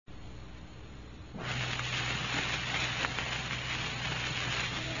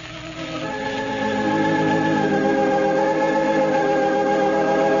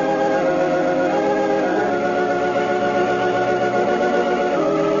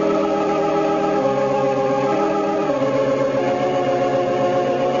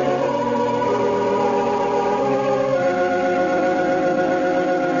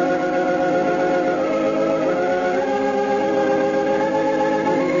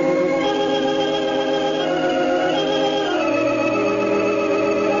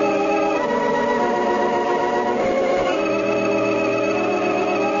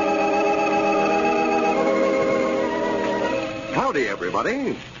Howdy,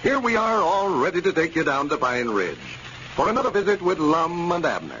 everybody. Here we are, all ready to take you down to Pine Ridge for another visit with Lum and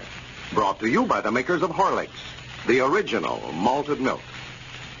Abner. Brought to you by the makers of Horlicks, the original malted milk.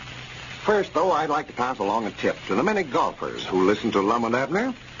 First, though, I'd like to pass along a tip to the many golfers who listen to Lum and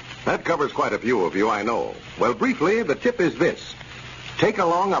Abner. That covers quite a few of you, I know. Well, briefly, the tip is this. Take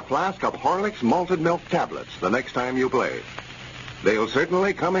along a flask of Horlicks malted milk tablets the next time you play. They'll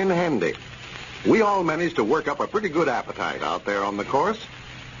certainly come in handy. We all managed to work up a pretty good appetite out there on the course,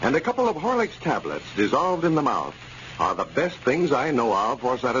 and a couple of Horlicks tablets dissolved in the mouth are the best things I know of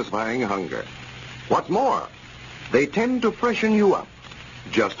for satisfying hunger. What's more, they tend to freshen you up,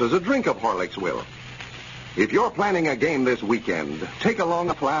 just as a drink of Horlicks will. If you're planning a game this weekend, take along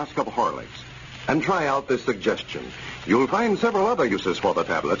a flask of Horlicks and try out this suggestion. You'll find several other uses for the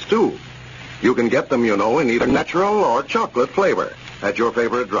tablets, too. You can get them, in either natural or chocolate flavor at your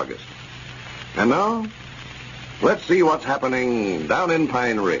favorite druggist. And now, let's see what's happening down in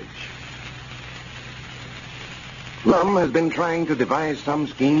Pine Ridge. Lum has been trying to devise some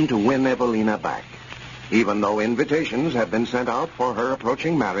scheme to win Evalena back, even though invitations have been sent out for her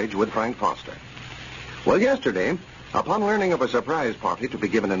approaching marriage with Frank Foster. Well, yesterday, upon learning of a surprise party to be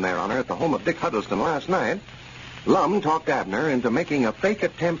given in their honor at the home of Dick Huddleston last night, Lum talked Abner into making a fake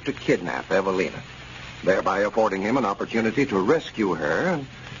attempt to kidnap Evalena, thereby affording him an opportunity to rescue her and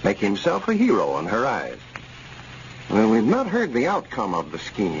make himself a hero in her eyes. Well, we've not heard the outcome of the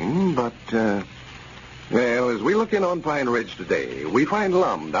scheme, but, as we look in on Pine Ridge today, we find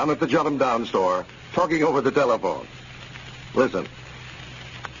Lum down at the Jot 'em Down store talking over the telephone. Listen.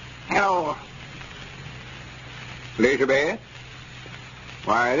 Hello. Elizabeth?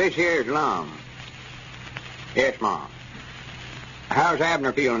 Why, this here's Lum. Yes, Mom. How's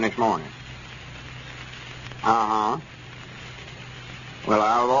Abner feeling this morning? Uh-huh. Well,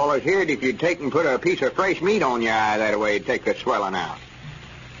 I've always heard if you'd take and put a piece of fresh meat on your eye, that way it'd take the swelling out.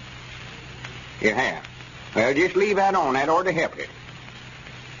 You have? Well, just leave that on. That ought to help it.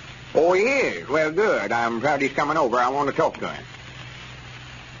 Oh, he is? Well, good. I'm proud he's coming over. I want to talk to him.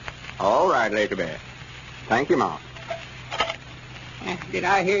 All right, Elizabeth. Thank you, Mom. Did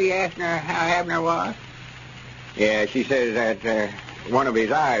I hear you asking her how Abner was? Yeah, she says that one of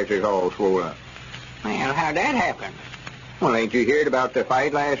his eyes is all swollen up. Well, how'd that happen? Well, ain't you heard about the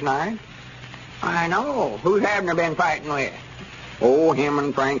fight last night? I know. Who's Abner been fighting with? Oh, him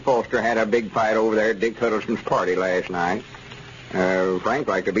and Frank Foster had a big fight over there at Dick Huddleston's party last night. Frank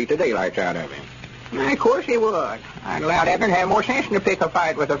liked to beat the daylights out of him. Of course he would. I'd allow Abner to have more sense than to pick a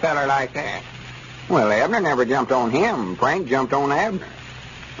fight with a feller like that. Well, Abner never jumped on him. Frank jumped on Abner.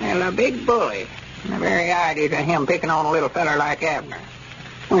 Well, a big bully. The very idea of him picking on a little feller like Abner.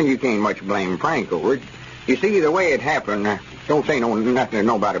 Well, you can't much blame Frank over it. You see, the way it happened, don't say nothing to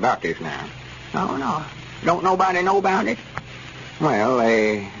nobody about this now. Oh, no. Don't nobody know about it? Well,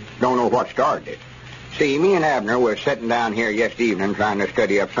 they don't know what started it. See, me and Abner was sitting down here yesterday evening trying to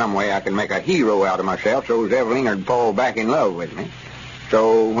study up some way I could make a hero out of myself so Evalena would fall back in love with me.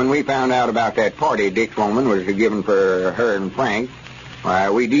 So when we found out about that party Dick's woman was giving for her and Frank,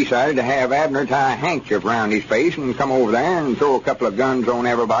 why, we decided to have Abner tie a handkerchief around his face and come over there and throw a couple of guns on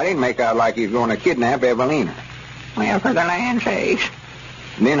everybody and make out like he's going to kidnap Evalena. Well, for the land's sakes.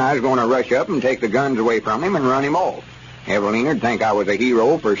 Then I was going to rush up and take the guns away from him and run him off. Evalena'd think I was a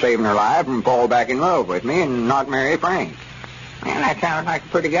hero for saving her life and fall back in love with me and not marry Frank. Well, that sounds like a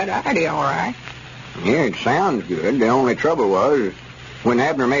pretty good idea, all right. Yeah, it sounds good. The only trouble was, when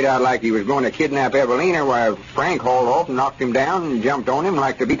Abner made out like he was going to kidnap Evalena, why, Frank hauled off and knocked him down and jumped on him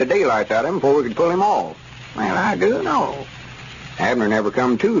like to beat the daylights out of him before we could pull him off. Well, I do know. Abner never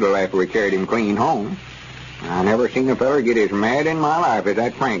come to till after we carried him clean home. I never seen a feller get as mad in my life as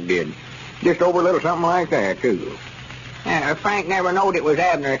that Frank did. Just over a little something like that, too. Frank never knowed it was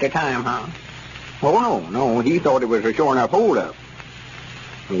Abner at the time, huh? Oh, no. He thought it was a sure enough hold-up.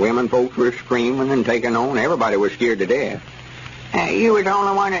 The women folks were screaming and taking on. Everybody was scared to death. You was the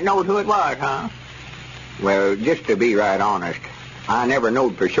only one that knowed who it was, huh? Well, just to be right honest, I never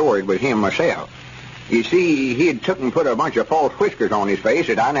knowed for sure it was him myself. You see, he had took and put a bunch of false whiskers on his face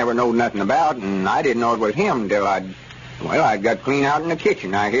that I never knowed nothing about, and I didn't know it was him until I'd got clean out in the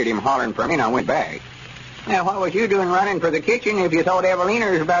kitchen. I heard him hollering for me, and I went back. Now, what was you doing running for the kitchen if you thought Evalena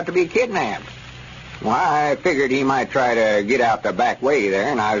was about to be kidnapped? Why, I figured he might try to get out the back way there,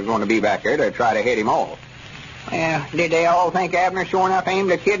 and I was going to be back there to try to head him off. Did they all think Abner sure enough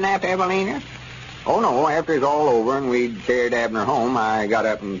aimed to kidnap Evalena? Oh, no. After it's all over and we'd carried Abner home, I got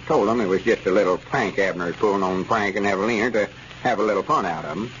up and told them it was just a little prank Abner was pulling on Frank and Evalena to have a little fun out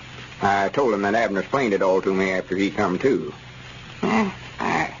of them. I told him that Abner explained it all to me after he come to.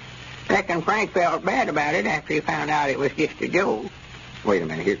 I reckon Frank felt bad about it after he found out it was just a joke. Wait a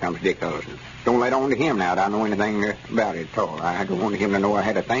minute. Here comes Dick Hullison. Don't let on to him now that I know anything about it at all. I don't want him to know I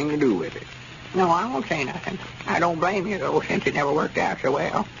had a thing to do with it. No, I won't say nothing. I don't blame you, though, since it never worked out so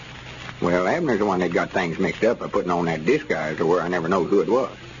well. Well, Abner's the one that got things mixed up by putting on that disguise to where I never know who it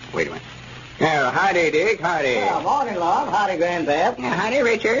was. Wait a minute. Howdy, Dick. Howdy. Well, morning, Love. Howdy, Grandpap. Howdy,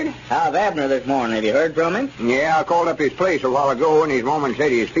 Richard. How's Abner this morning? Have you heard from him? Yeah, I called up his place a while ago, and his woman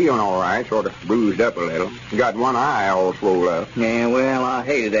said he's feeling all right, sort of bruised up a little. Got one eye all swole up. Yeah, well, I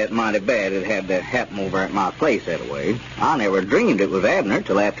hated that mighty bad it had that happen over at my place that way. I never dreamed it was Abner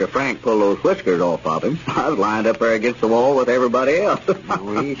till after Frank pulled those whiskers off of him. I was lined up there against the wall with everybody else.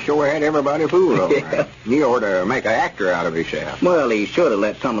 Well, he sure had everybody fooled all right. Yeah. He ought to make an actor out of himself. Well, he should have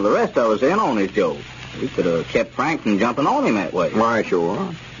let some of the rest of us in on his joke. He could have kept Frank from jumping on him that way. Why,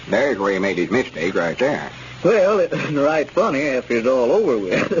 sure. There's where he made his mistake right there. Well, it was right funny after it's all over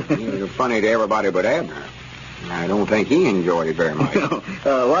with. He was funny to everybody but Abner. I don't think he enjoyed it very much.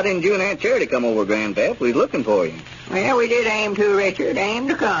 Why didn't you and Aunt Charity come over, Grandpap? We was looking for you. Well, we did aim to, Richard,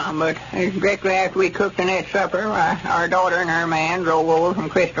 to come, but directly after we cooked the net supper, our daughter and her man drove over from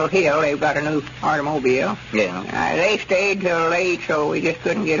Crystal Hill. They've got a new automobile. Yeah. They stayed till late, so we just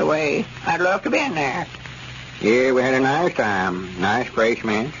couldn't get away. I'd love to have been there. Yeah, we had a nice time. Nice fresh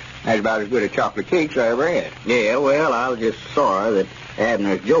mints. That's about as good a chocolate cake as I ever had. Yeah, well, I was just sorry that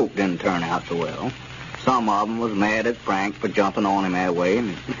Abner's joke didn't turn out so well. Some of them was mad at Frank for jumping on him that way, and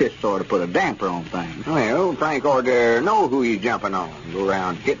it just sort of put a damper on things. Well, Frank ought to know who he's jumping on. Go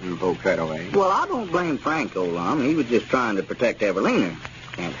around hitting folks that way. Well, I don't blame Frank, old Lum. He was just trying to protect Evalena.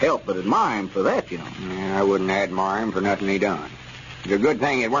 Can't help but admire him for that, you know. Yeah, I wouldn't admire him for nothing he done. It's a good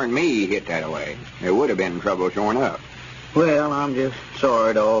thing it weren't me he hit that way. There would have been trouble showing up. Well, I'm just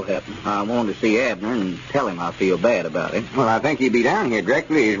sorry it all happened. I wanted to see Abner and tell him I feel bad about it. Well, I think he'd be down here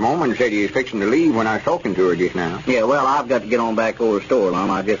directly. His woman said he was fixing to leave when I was talking to her just now. Yeah, well, I've got to get on back over to the store, Lum.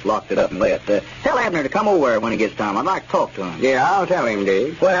 I just locked it up and left. Tell Abner to come over when he gets time. I'd like to talk to him. Yeah, I'll tell him,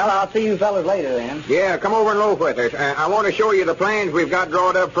 Dave. Well, I'll see you fellas later then. Yeah, come over and loaf with us. I want to show you the plans we've got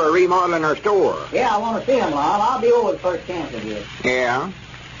drawn up for remodeling our store. Yeah, I want to see him, Lum. I'll be over the first chance of you. Yeah?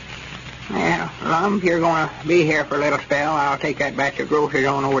 Yeah, Lum, if you're going to be here for a little spell, I'll take that batch of groceries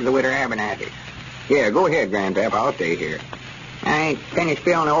on over to the Widow Abernathy's. Yeah, go ahead, Grandpap. I'll stay here. I ain't finished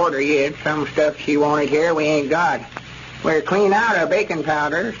filling the order yet. Some stuff she wanted here we ain't got. We're clean out of baking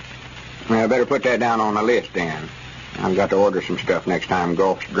powders. Well, I better put that down on the list then. I've got to order some stuff next time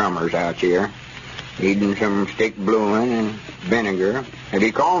Golf's drummer's out here. Needing some stick bluing and vinegar. They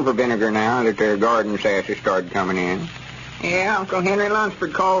be calling for vinegar now that their garden sasses started coming in. Yeah, Uncle Henry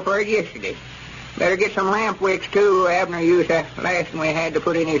Lunsford called for it yesterday. Better get some lamp wicks, too. Abner used that last one we had to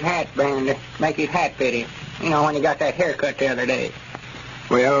put in his hat band to make his hat fit him. You know, when he got that haircut the other day.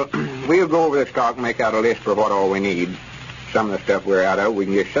 Well, we'll go over the stock and make out a list for what all we need. Some of the stuff we're out of, we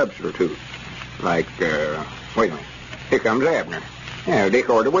can just substitute. Like, wait a minute. Here comes Abner. Yeah, Dick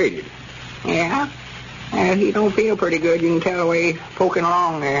ought to waited. Yeah? He don't feel pretty good. You can tell the way he's poking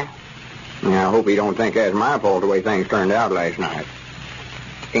along there. Yeah, I hope he don't think that's my fault the way things turned out last night.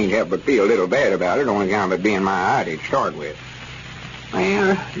 Can't help but feel a little bad about it, on account of it being my idea to start with.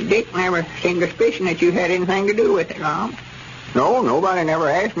 Well, Dick never seemed to suspicion that you had anything to do with it, Lum. No, nobody never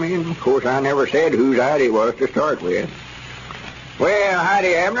asked me, and of course I never said whose idea it was to start with. Well,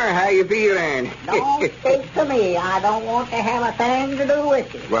 howdy, Abner. How you feeling? Don't speak to me. I don't want to have a thing to do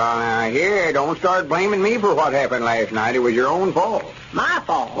with you. Well, now, here, don't start blaming me for what happened last night. It was your own fault. My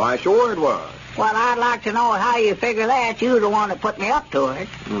fault? Why, sure it was. Well, I'd like to know how you figure that. You're the one that put me up to it.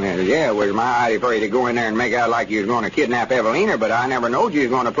 Well, yeah, it was my idea for you to go in there and make out like you was going to kidnap Evalena, but I never knowed you was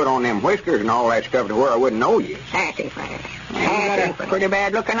going to put on them whiskers and all that stuff to where I wouldn't know you. Sassy face. You got a pretty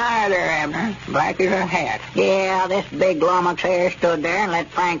bad-looking eye there, Abner. Black as a hat. Yeah, this big lummox here stood there and let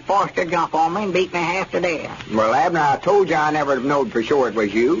Frank Forster jump on me and beat me half to death. Well, Abner, I told you I never knowed for sure it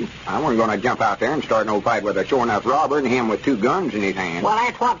was you. I wasn't going to jump out there and start no fight with a sure-enough robber and him with 2 guns in his hand. Well,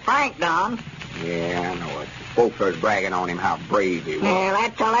 that's what Frank done. Yeah, I know it. Folks was bragging on him how brave he was. Yeah,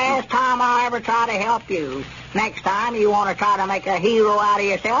 that's the last time I I ever try to help you. Next time you want to try to make a hero out of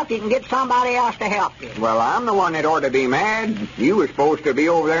yourself, you can get somebody else to help you. Well, I'm the one that ought to be mad. You were supposed to be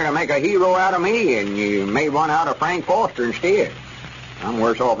over there to make a hero out of me, and you made one out of Frank Foster instead. I'm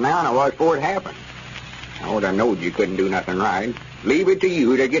worse off now than I was before it happened. I would have knowed you couldn't do nothing right. Leave it to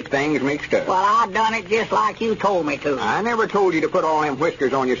you to get things mixed up. Well, I done it just like you told me to. I never told you to put all them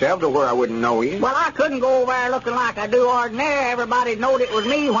whiskers on yourself to where I wouldn't know you. Well, I couldn't go over there looking like I do ordinary. Everybody knowed it was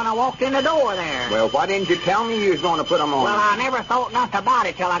me when I walked in the door there. Well, why didn't you tell me you was going to put them on? Well, I never thought nothing about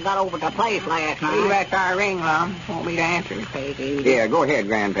it till I got over to the place last night. Hey, that's our ring, Lum. Want me to answer it? Take it easy. Yeah, go ahead,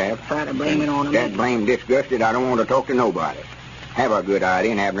 Grandpap. Try to blame it on me. That blame disgusted, I don't want to talk to nobody. Have a good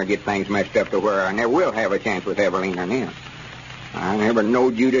idea and Abner get things messed up to where I never will have a chance with Evalena and him. I never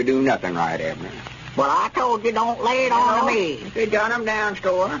knowed you to do nothing right, Abner. Well, I told you don't lay it on to me. You done him down,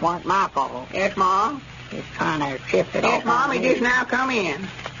 store. It wasn't my fault. Yes, Mom? It's kind of shifted Yes, off. Mom, he just now come in.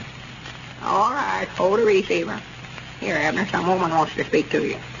 All right, hold the receiver. Here, Abner, some woman wants to speak to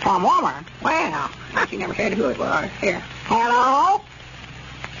you. Some woman? Well, She never said who it was. Here. hello?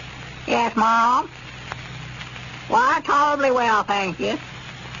 Yes, Mom? Why, tolerably well, thank you.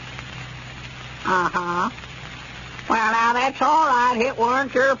 Uh-huh. Well, now, that's all right. It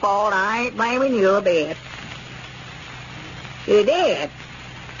weren't your fault. I ain't blaming you a bit. You did?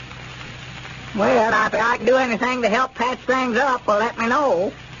 Well, if I can do anything to help patch things up, well, let me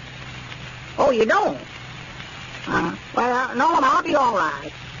know. Oh, you don't? Well, no, I'll be all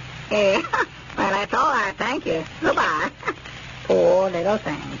right. Yeah. Well, that's all right. Thank you. Goodbye. Poor little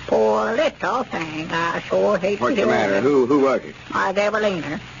thing. Poor little thing. I sure hate to What's hear the matter? that. Who was it? My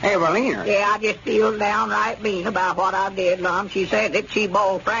Evalena. Evalena? Yeah, I just feel downright mean about what I did, Lum. She said that she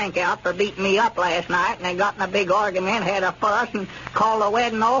bawled Frank out for beating me up last night, and they got in a big argument, had a fuss, and called the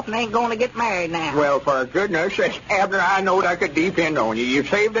wedding off, and ain't going to get married now. Well, for goodness sake, Abner, I knowed I could depend on you. You've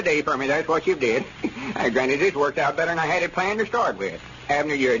saved the day for me. That's what you did. Granted, this worked out better than I had it planned to start with.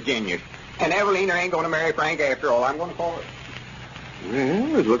 Abner, you're a genius. And Evalena ain't going to marry Frank after all. I'm going to call it.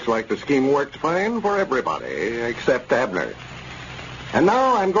 Well, it looks like the scheme worked fine for everybody, except Abner. And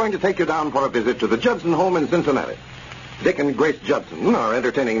now I'm going to take you down for a visit to the Judson home in Cincinnati. Dick and Grace Judson are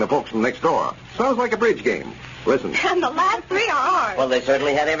entertaining the folks from next door. Sounds like a bridge game. Listen. And the last three are ours. Well, they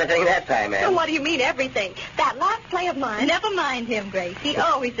certainly had everything that time, So Ann. what do you mean, everything? That last play of mine. Never mind him, Grace. He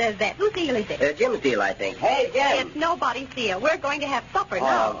always says that. Whose deal is it? Jim's deal, I think. Hey, Jim. It's nobody's deal. We're going to have supper Oh,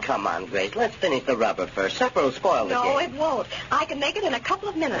 now. come on, Grace. Let's finish the rubber first. Supper will spoil the No, game. it won't. I can make it in a couple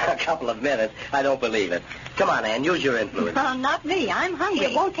of minutes. A couple of minutes. I don't believe it. Come on, Ann. Use your influence. Not me. I'm hungry.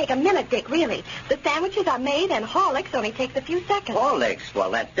 It won't take a minute, Dick, really. The sandwiches are made, and Horlicks only takes a few seconds. Horlicks? Well,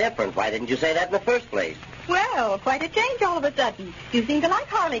 that's different. Why didn't you say that in the first place? Well, quite a change all of a sudden. You seem to like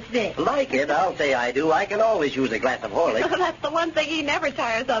Horlicks, Dick. Like it? I'll say I do. I can always use a glass of Horlicks. That's the one thing he never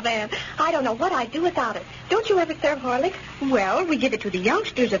tires of, Ann. I don't know what I'd do without it. Don't you ever serve Horlicks? Well, we give it to the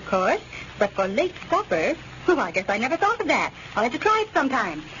youngsters, of course. But for late supper, well, I guess I never thought of that. I'll have to try it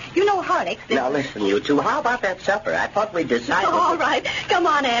sometime. You know Horlicks. Now, listen, you two. How about that supper? I thought we decided... All right. Come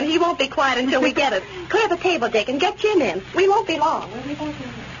on, Ann. He won't be quiet until we get it. Clear the table, Dick, and get Jim in. We won't be long.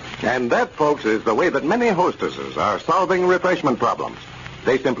 And that, folks, is the way that many hostesses are solving refreshment problems.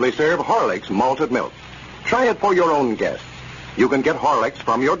 They simply serve Horlicks malted milk. Try it for your own guests. You can get Horlicks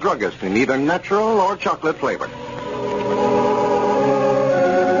from your druggist in either natural or chocolate flavor.